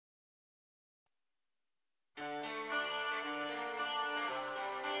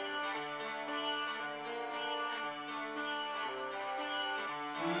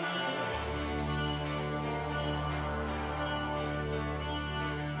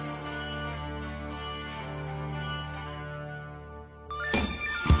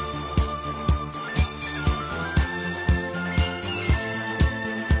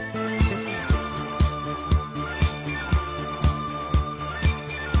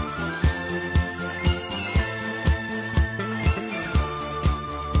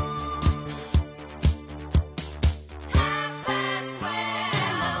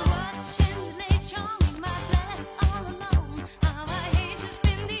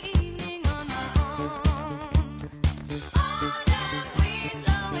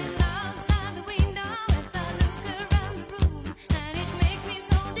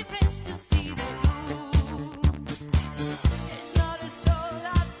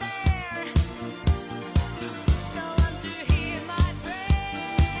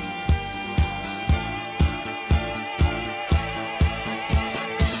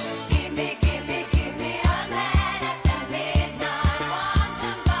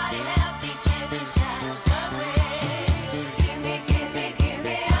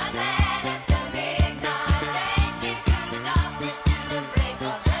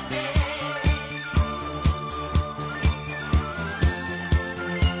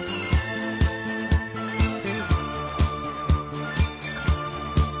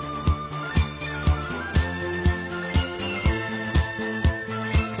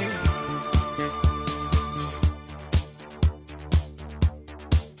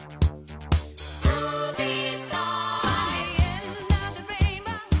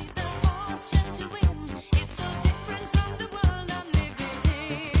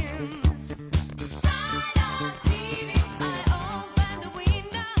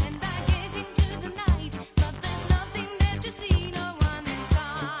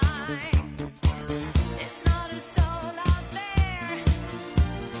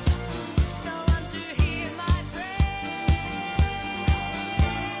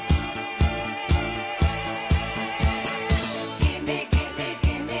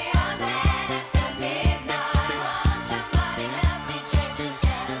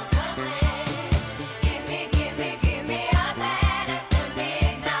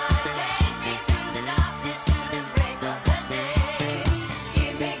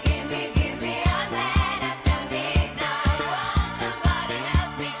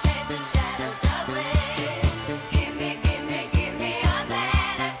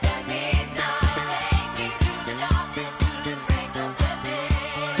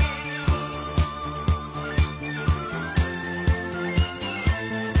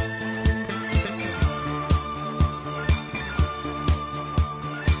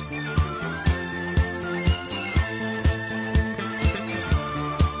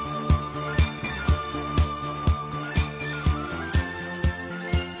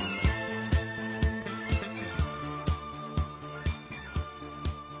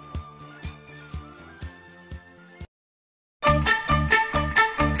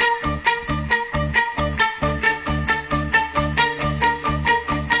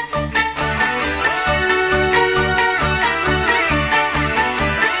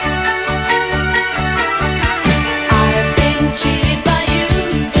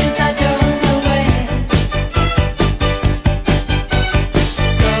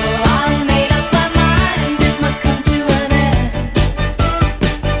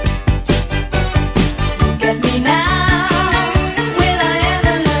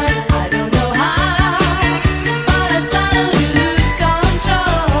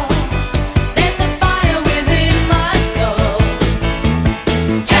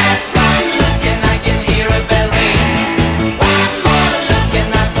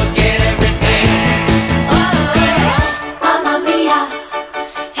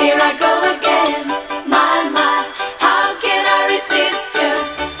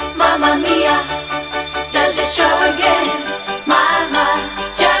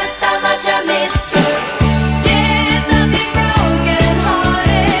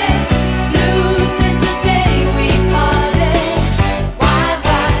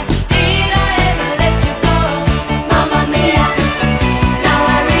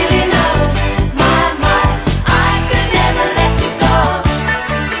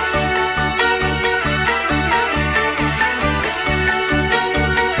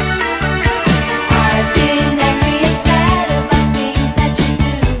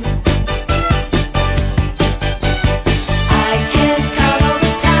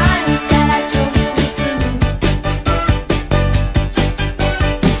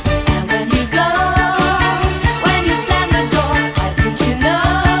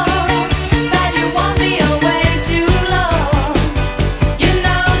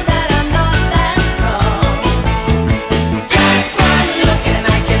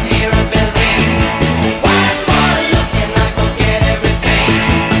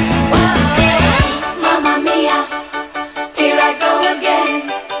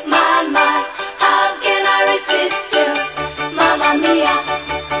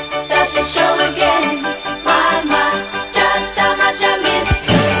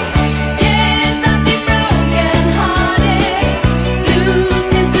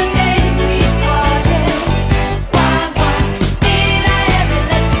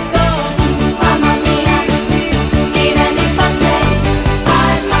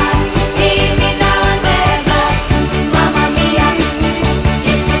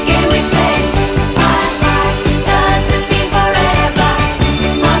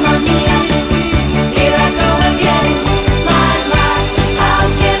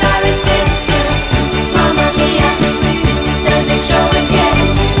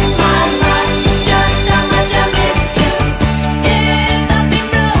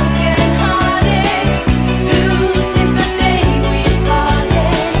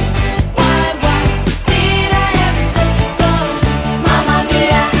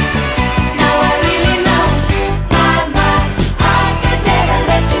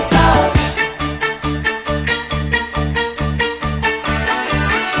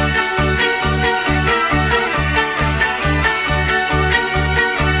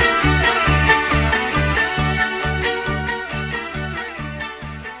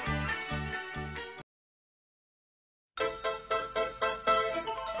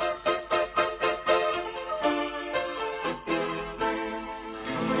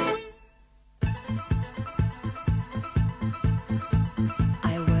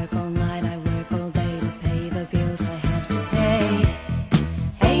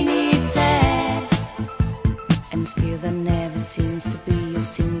there never seems to be a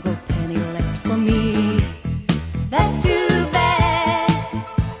single penny left for me. That's too bad.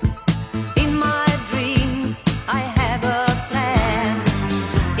 In my dreams I have a plan.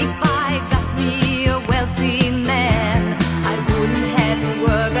 If I got me a wealthy man, I wouldn't have to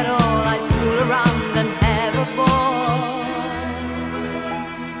work at all. I'd fool around and have a ball.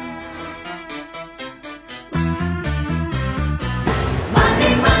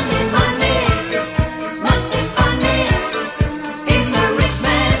 Money, money, money must be funny in the rich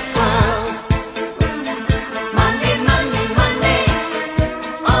man's world. Money, money, money,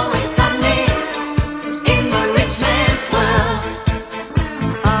 always sunny in the rich man's world.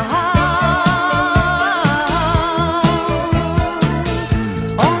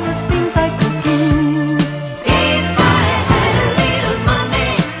 All the things I could do if I had a little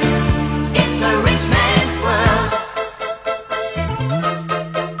money. It's a rich man's world.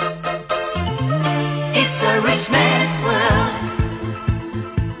 It's a rich man's world.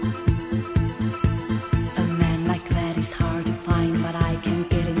 A man like that is hard to find, but I can't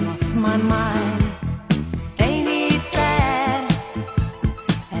get him off my mind. Ain't it sad?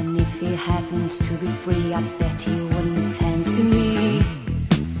 And if he happens to be free, I bet he wouldn't fancy me.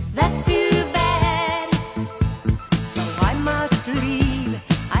 That's too bad. So I must leave.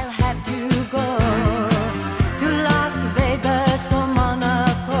 I'll have to go to Las Vegas or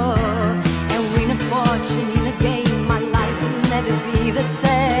Monaco and win a fortune in a game. My life will never be the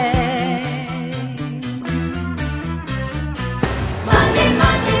same. Money,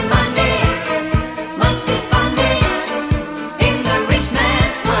 money, money must be funny in the rich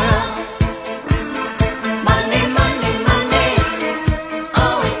man's world. Money, money, money,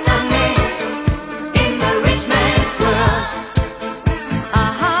 always sunny in the rich man's world.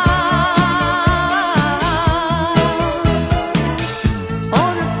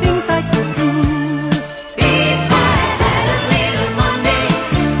 All the things I could do if I had a little money.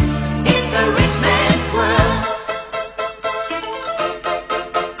 It's a rich man's world.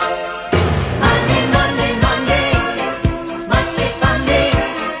 Money, money, money must be funny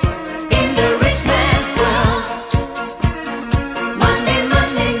in the rich man's world. Money,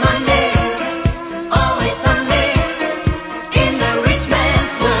 money, money, always sunny in the rich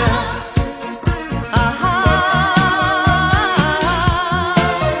man's world.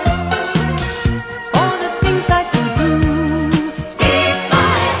 All the things I could do if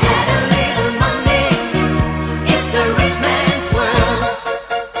I had a little money. It's a rich man's world.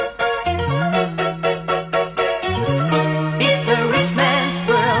 It's a rich man's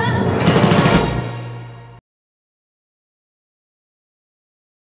world.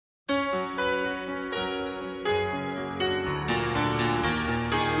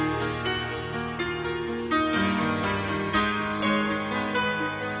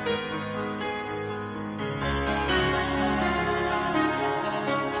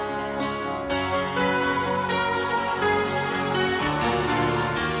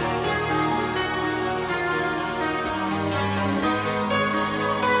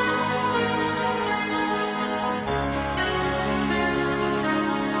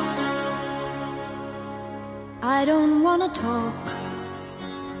 I don't wanna talk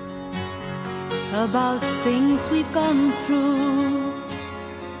about things we've gone through,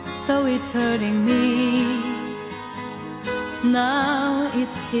 though it's hurting me. Now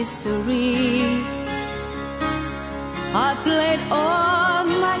it's history. I played all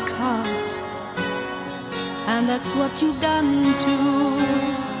my cards, and that's what you've done too.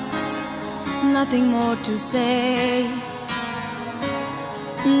 Nothing more to say,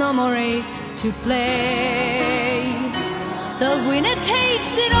 no more race to play. The winner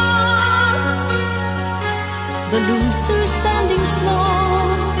takes it all, the loser standing small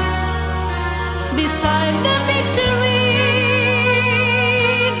beside the victory.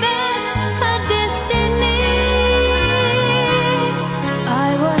 That's her destiny. I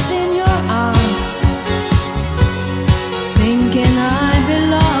was in your arms, thinking I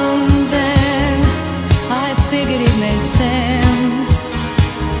belonged there. I figured it made sense,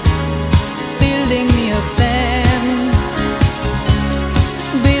 building me a fence,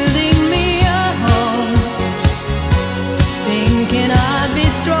 building me a home, thinking I'd be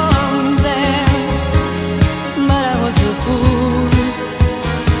strong there. But I was a fool,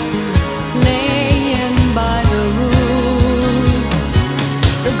 laying by the rules.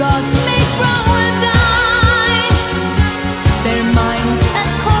 The gods make wrong with dice, their minds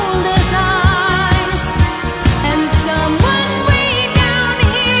as cold as ice, and someone way down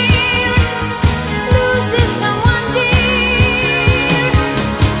here loses someone dear.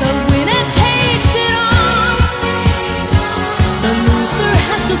 The winner takes it all, the loser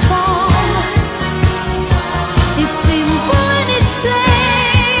has to fall. It's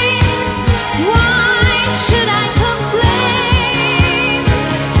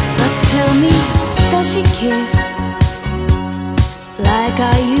she kiss like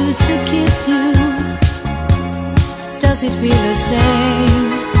I used to kiss you? Does it feel the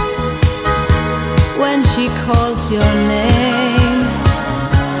same when she calls your name?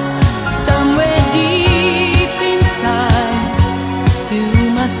 Somewhere deep inside, you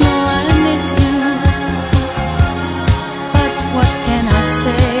must know I miss you. But what can I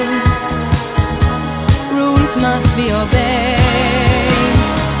say? Rules must be obeyed.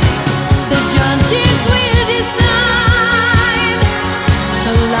 The judges will decide,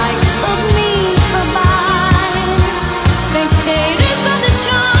 the likes of me abide. Spectators of the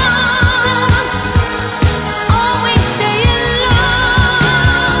show always stay in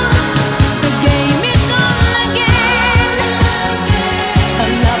love. The game is on again, a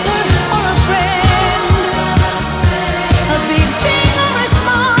lover or a friend, a big thing or a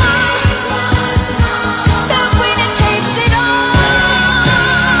small, the winner takes it all.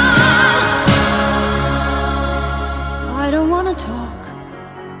 I don't wanna talk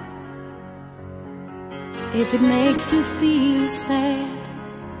if it makes you feel sad,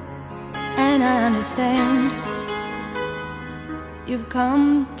 and I understand. You've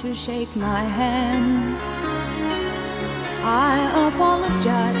come to shake my hand. I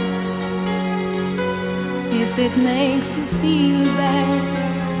apologize if it makes you feel bad,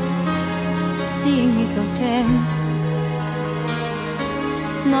 seeing me so tense,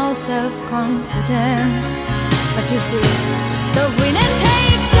 no self-confidence. But you see, the winner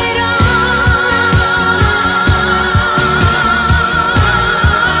takes it all.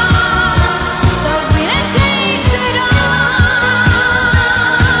 The winner takes it all.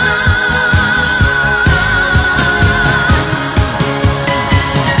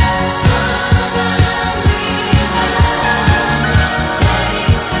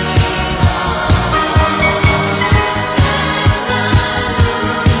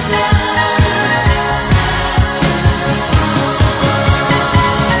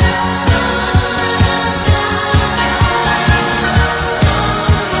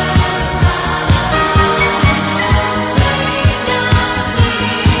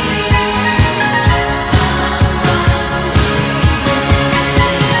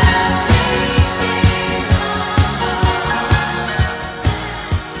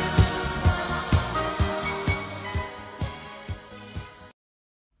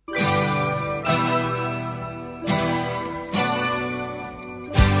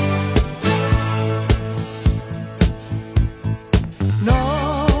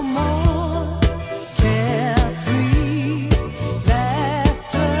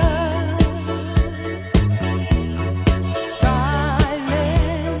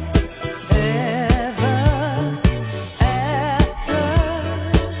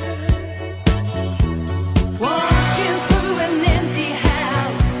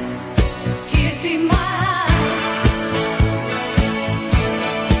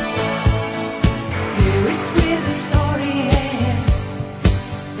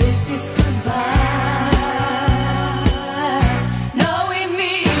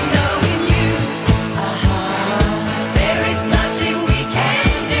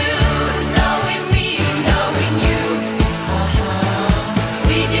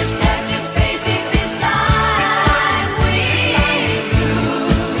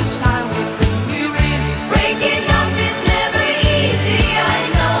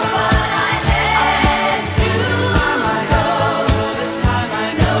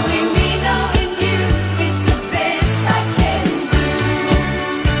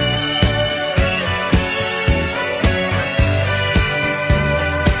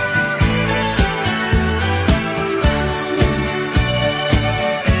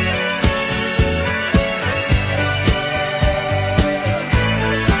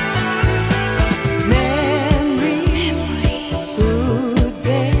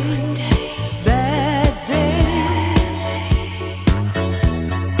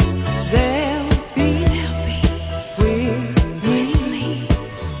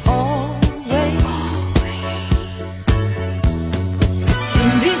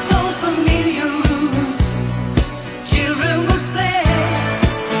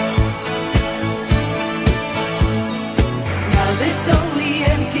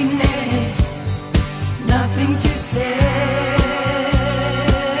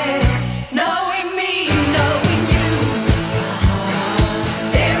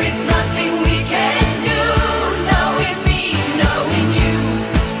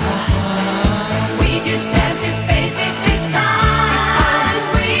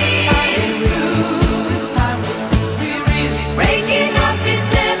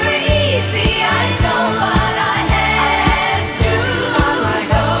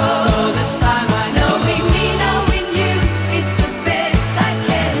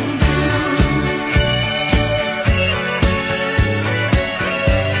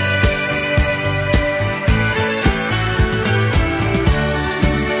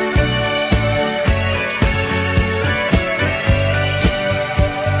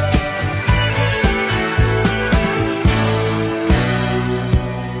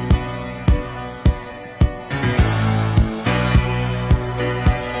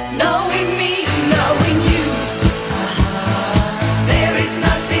 knowing me, knowing you. There is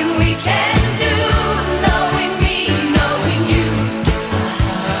nothing we can do, knowing me, knowing you.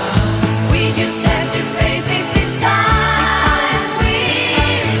 We just have to face it this time.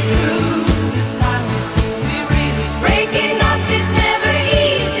 We're through. Breaking up is never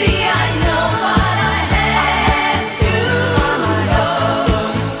easy. I know what I have to go.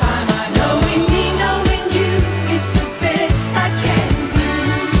 Knowing me, knowing you, it's the best I can do.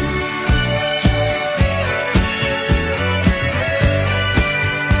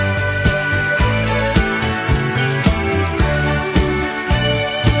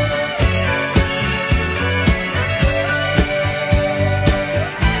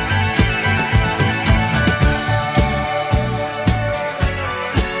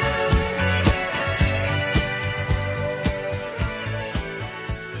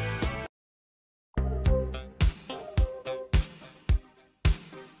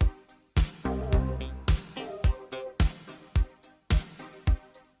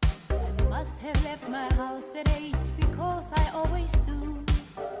 I must have left my house at 8 because I always do.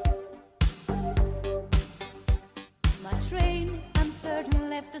 My train, I'm certain,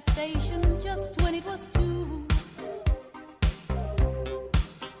 left the station just when it was 2.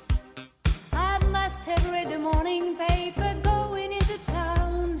 I must have read the morning paper going into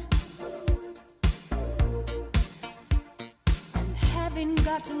town, and having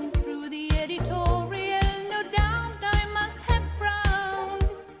gotten through the editorial, no doubt I must have frowned.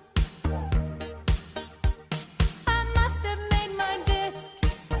 I must have made my desk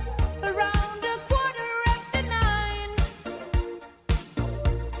around 9:15,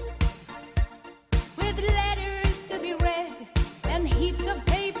 with letters to be read and heaps of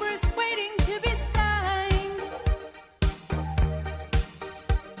papers waiting to be signed.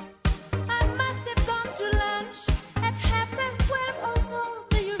 I must have gone to lunch at 12:30 or so,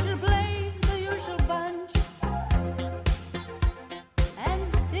 the usual place, the usual bunch. And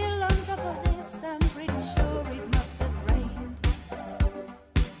still on top of this, I'm pretty sure it must have rained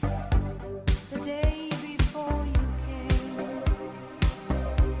the day before you came.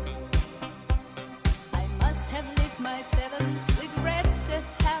 I must have lit my 7th cigarette at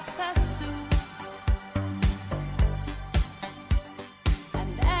 2:30.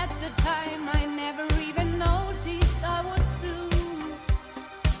 And at the time I never even noticed I was blue.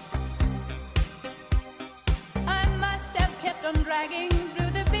 I must have kept on dragging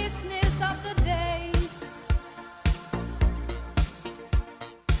through the business of the day,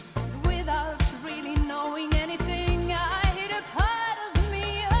 without really knowing anything. I hid a part of me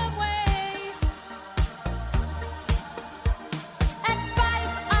away. At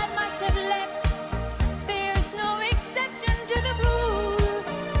 5 I must have left. There's no exception to the rule.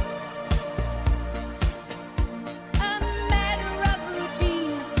 A matter of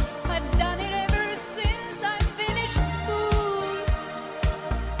routine. I've done it ever since I finished school.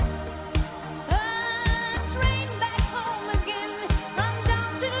 A train back home again.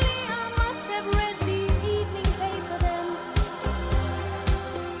 Undoubtedly I must have read the evening paper then.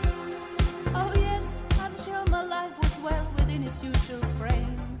 Oh yes, I'm sure my life was well within its usual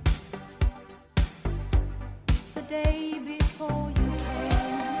frame the day before you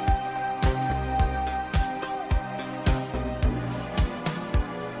came.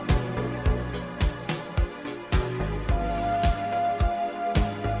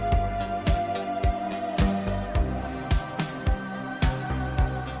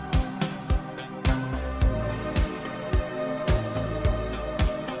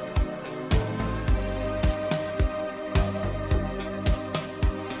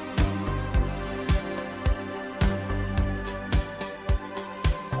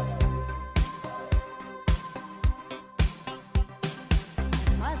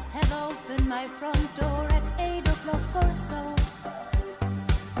 Must have opened my front door at 8 o'clock or so,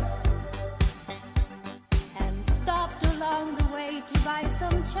 and stopped along the way to buy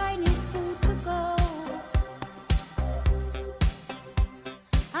some Chinese food to go.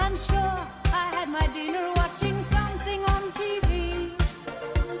 I'm sure I had my dinner watching something on TV.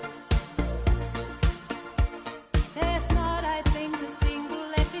 There's not, I think, a single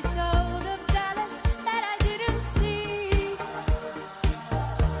episode of Dallas that I didn't see.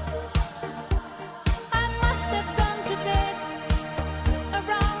 I must have gone to bed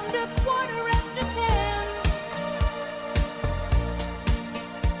around 10:15.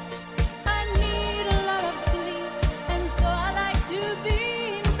 I need a lot of sleep, and so I like to be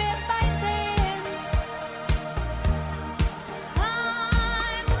in bed by then.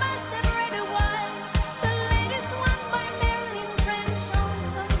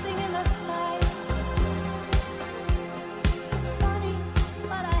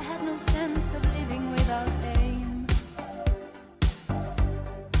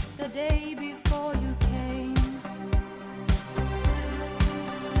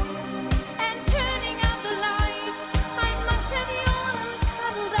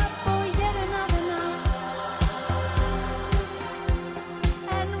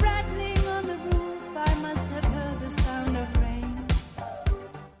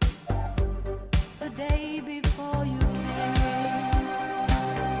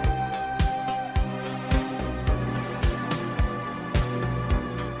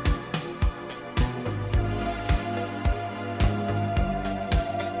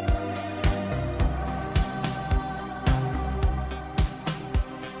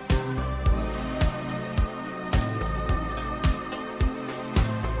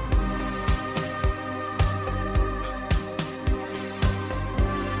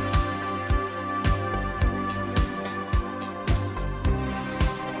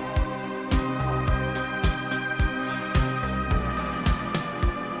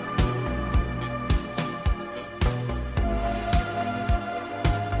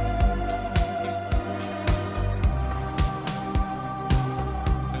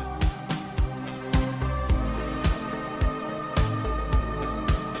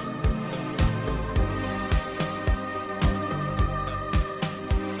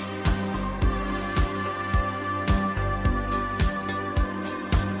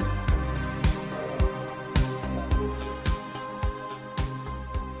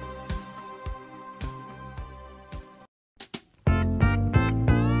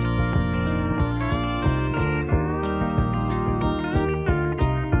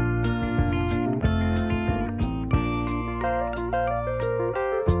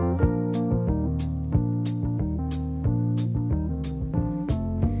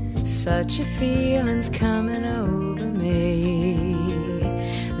 such a feeling's coming over me.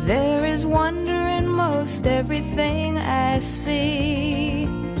 There is wonder in most everything I see.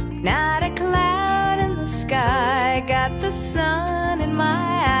 Not a cloud in the sky, got the sun in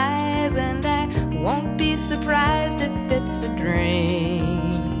my eyes, and I won't be surprised if it's a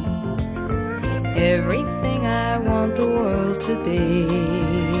dream. Everything I want the world to be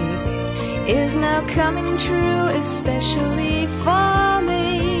is now coming true, especially for me.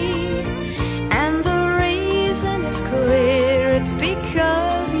 And the reason is clear, it's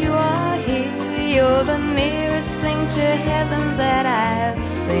because you are here. You're the nearest thing to heaven that I've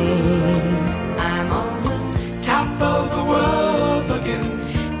seen. I'm on the top of the world looking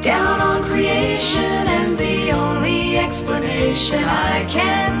down on creation, and the only explanation I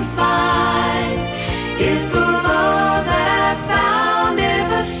can find is the love that I've found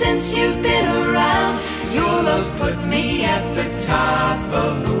ever since you've been around. Your love's put me at the top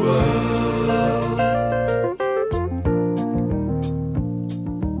of the world.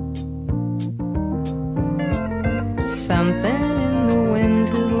 Something in the wind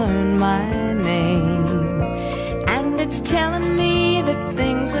has learned my name, and it's telling me that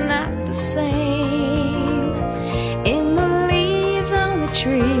things are not the same. In the leaves on the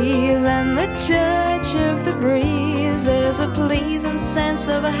trees and the touch of the breeze, there's a pleasing sense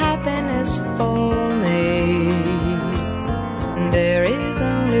of happiness for me. There is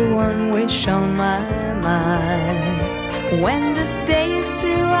only one wish on my mind. When this day is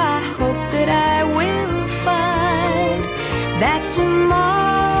through, I hope that I will find that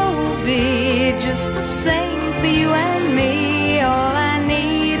tomorrow will be just the same for you and me. All I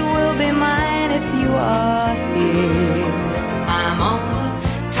need will be mine if you are here. I'm on the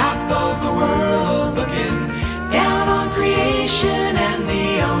top of the world looking down on creation, and the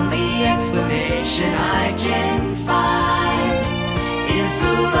only explanation I can find is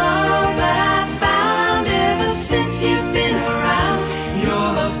the love that I found ever since you've been around. Your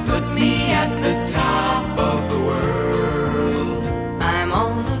love's put me at the top of the world. I'm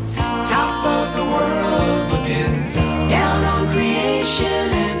on the top of the world looking down on creation,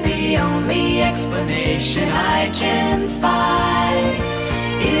 and the only explanation I can find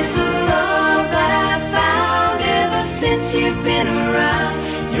is the love that I found ever since you've been around.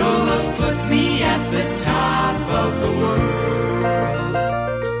 Your love's put me at the top of the world.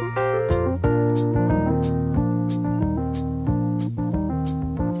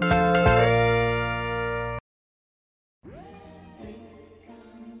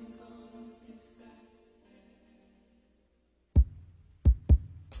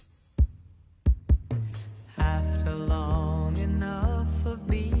 After long enough of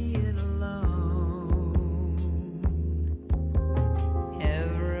being alone,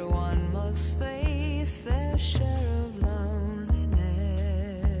 everyone must face their share of loneliness.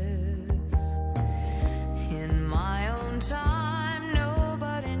 In my own time,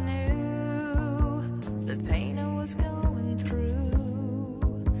 nobody knew the pain I was going through,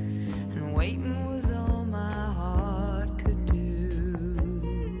 and waiting was all my heart could do.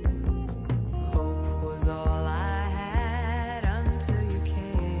 Hope was all I had until you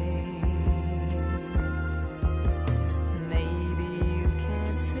came. Maybe you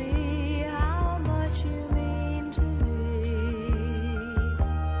can't see how much you mean to me.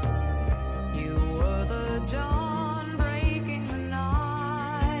 You were the dawn breaking the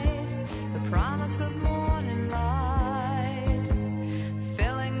night, the promise of morning light,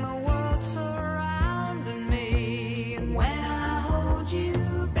 filling the world surrounding me. And when I hold you,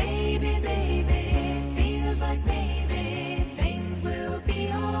 baby, baby, feels like maybe things will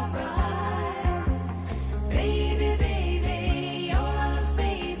be alright. Baby, baby, you're us,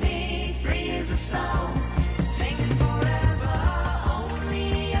 baby, free as a song, singing forever.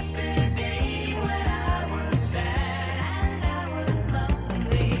 Only yesterday when I was sad and I was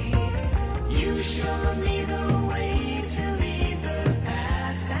lonely, you showed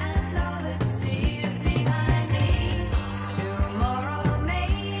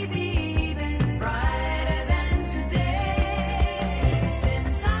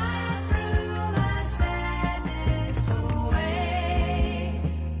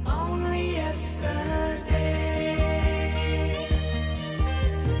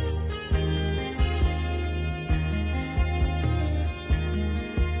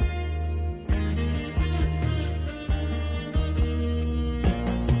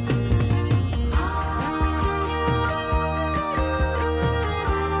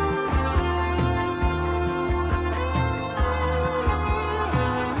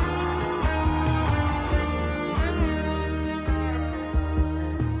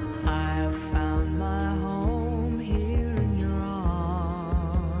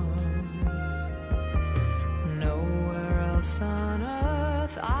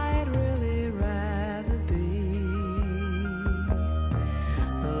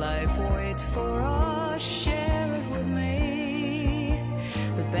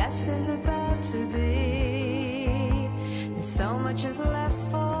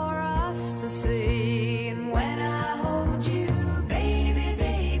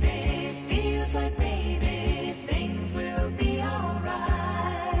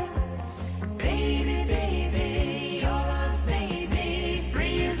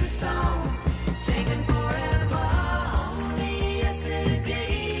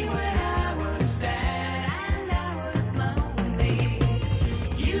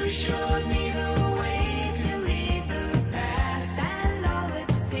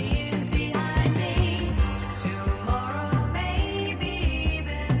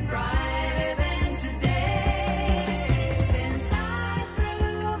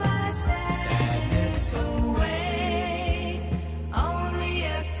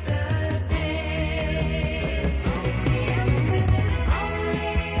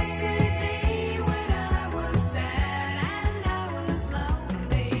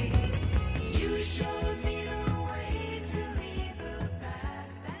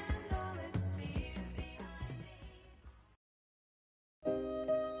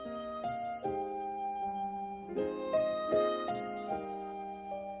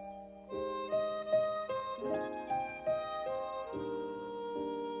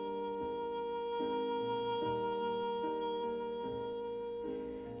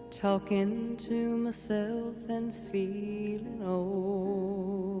talking to myself and feeling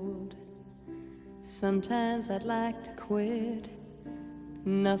old. Sometimes I'd like to quit,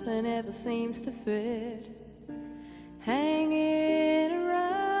 nothing ever seems to fit. Hanging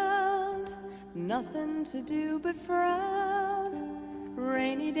around, nothing to do but frown.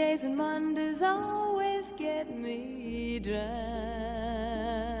 Rainy days and Mondays always get me down.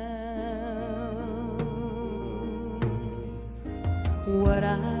 What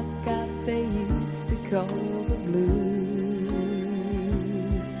I've got they used to call the blues.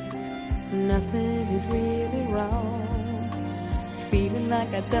 Nothing is really wrong, feeling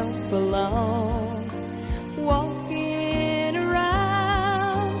like I don't belong. Walking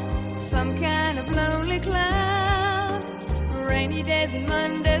around, some kind of lonely clown. Rainy days and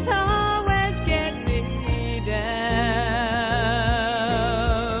Mondays always get me down.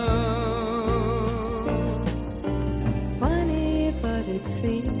 Funny, but it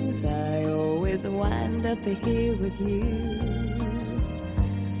seems I always wind up here with you.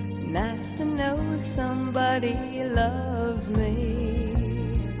 Nice to know somebody loves me.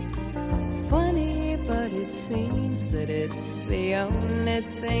 Funny, but it seems that it's the only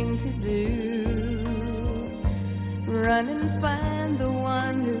thing to do. Run and find the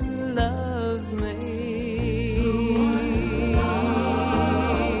one who loves me.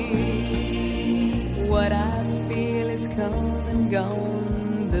 What I feel is come and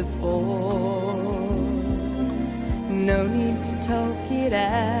gone before. No need to talk it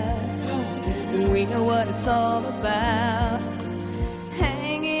out. We know what it's all about.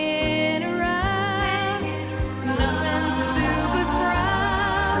 Hanging around, nothing to do but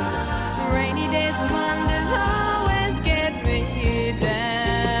frown. Rainy days and Mondays always get me down.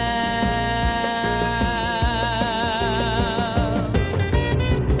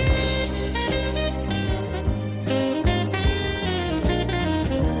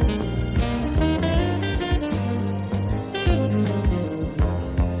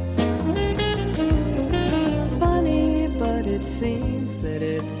 Funny, but it seems that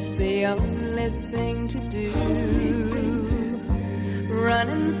it's the only thing to do. Run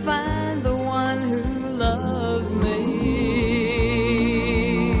and find the one who loves me.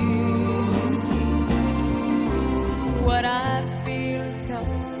 What I feel is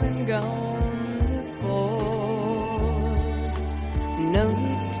come and gone before. No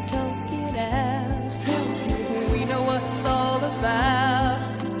need to talk it out. We know what it's all about.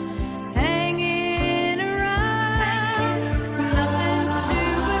 Hanging around, nothing to do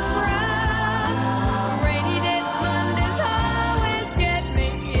but frown. Rainy days, Mondays always get me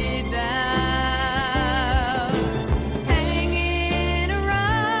down. Hanging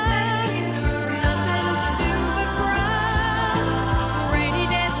around, nothing to do but frown. Rainy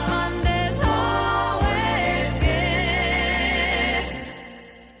days, Mondays always get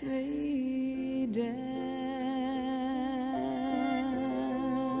me down.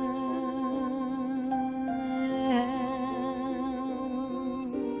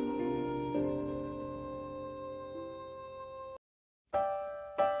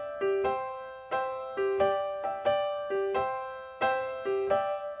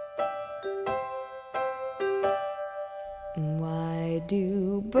 Why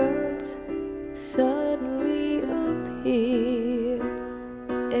do birds suddenly appear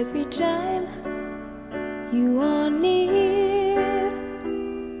every time you are near?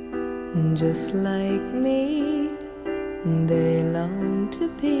 Just like me, they long to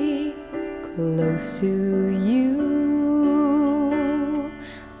be close to you.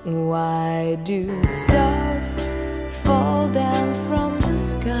 Why do stars fall down from the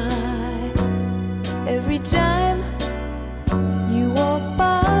sky every time you walk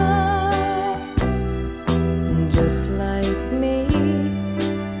by? Just like me,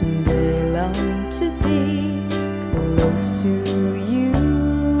 they long to be close to you.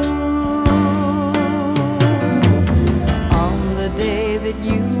 On the day that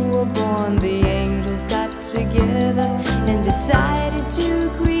you were born, the angels got together and decided to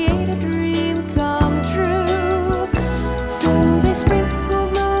create a dream come true. So they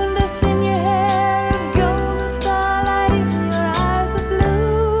sprinkled moon dust in your hair of golden starlight in your eyes of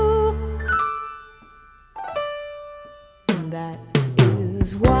blue. That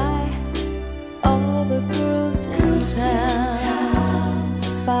is why all the girls in town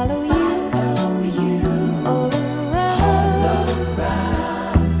follow you all around.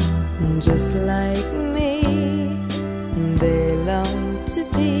 Just like me, they long to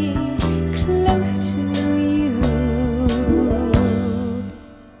be close to you.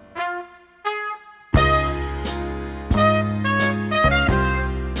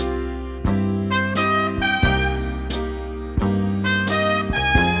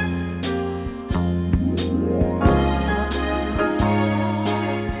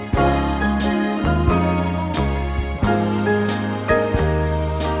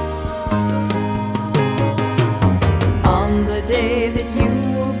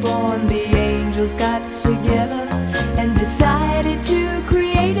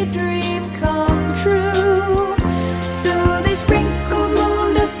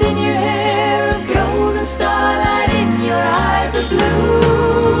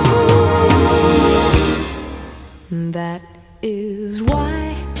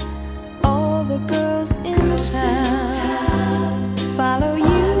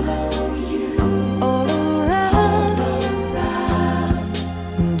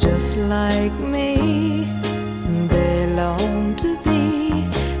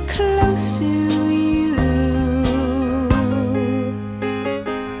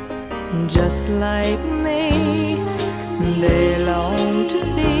 just like me, they long to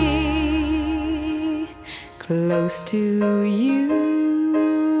be close to you.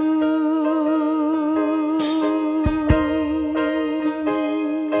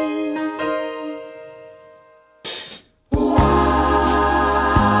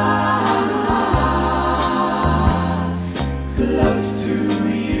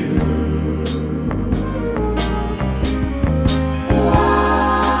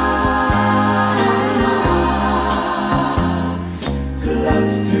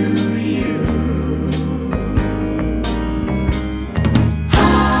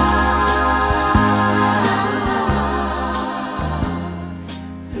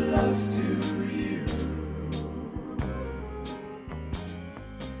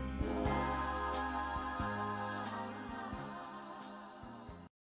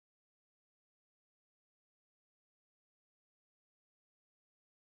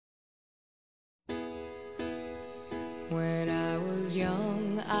 When I was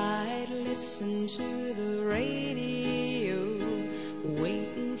young, I'd listen to the radio,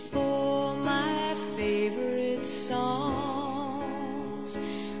 waiting for my favorite songs.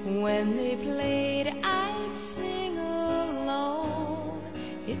 When they played, I'd sing along.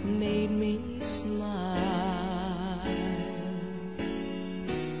 It made me smile.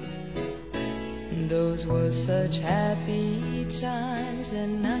 Those were such happy times,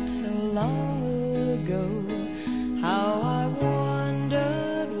 and not so long ago, how I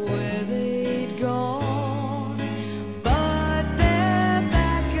wondered where they'd gone. But they're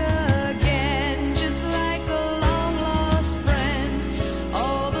back again, just like a long-lost friend.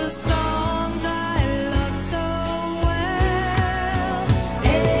 All the songs I love so well,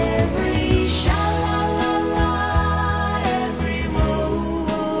 every sha-la-la-la, every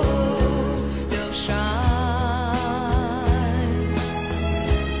whoa-whoa still shines.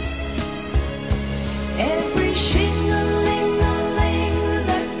 Every shing-a-ling-a-ling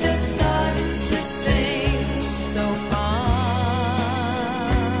that they're starting to sing so fine.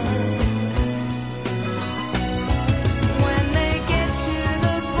 When they get to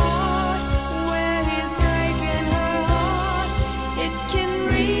the part where he's breaking her heart, it can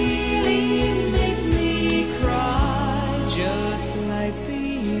really make me cry, just like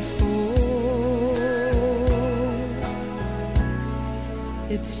before.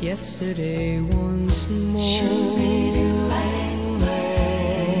 It's yesterday once more.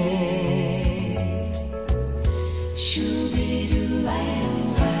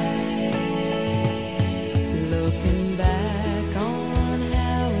 Looking back on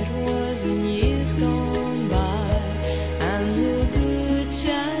how it was in years gone by, and the good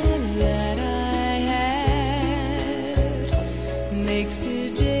times that I had, makes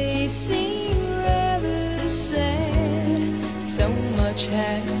today seem rather sad. So much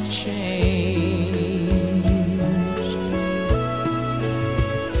has changed.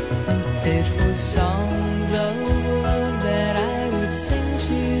 It was songs of love that I would sing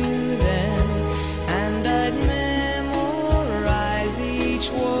to them, and I'd memorize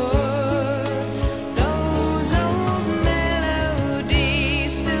each word. Those old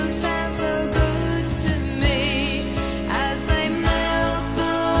melodies still sound so good to me as they melt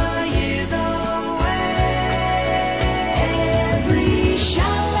the years away. Every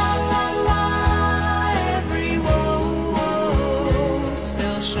sha-la-la-la, every whoa-whoa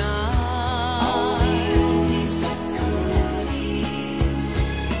still shines.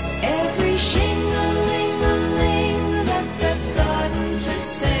 Every shing-a-ling-a-ling that they're starting to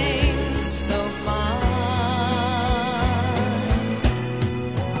sing so fine.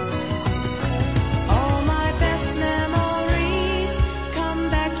 All my best memories come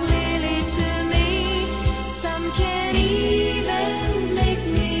back clearly to me. Some can even make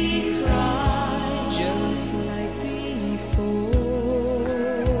me cry, just like before.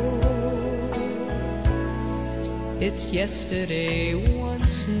 It's yesterday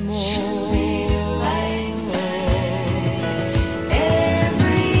once more.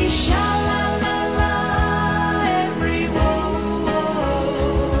 Every sha-la-la-la, every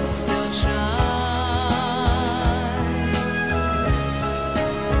whoa-whoa still shines.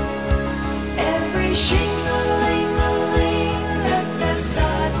 Every shing-a-ling-a-ling that they're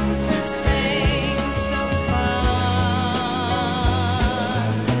starting to sing so fine.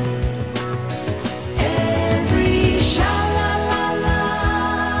 Every sha-la-la-la,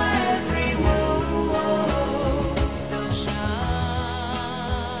 every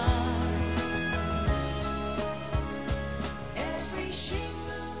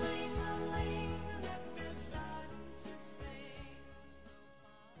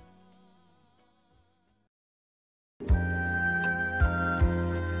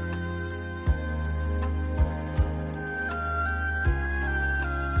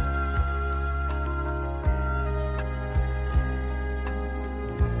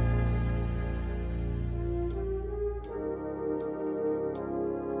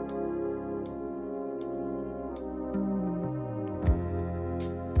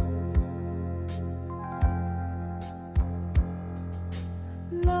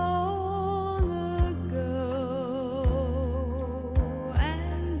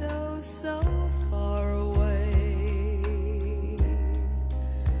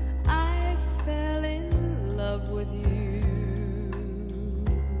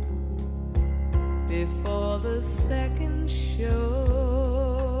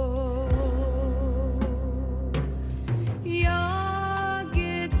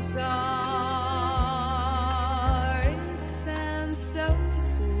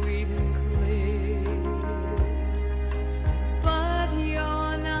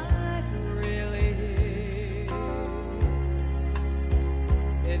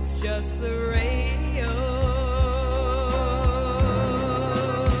just the rain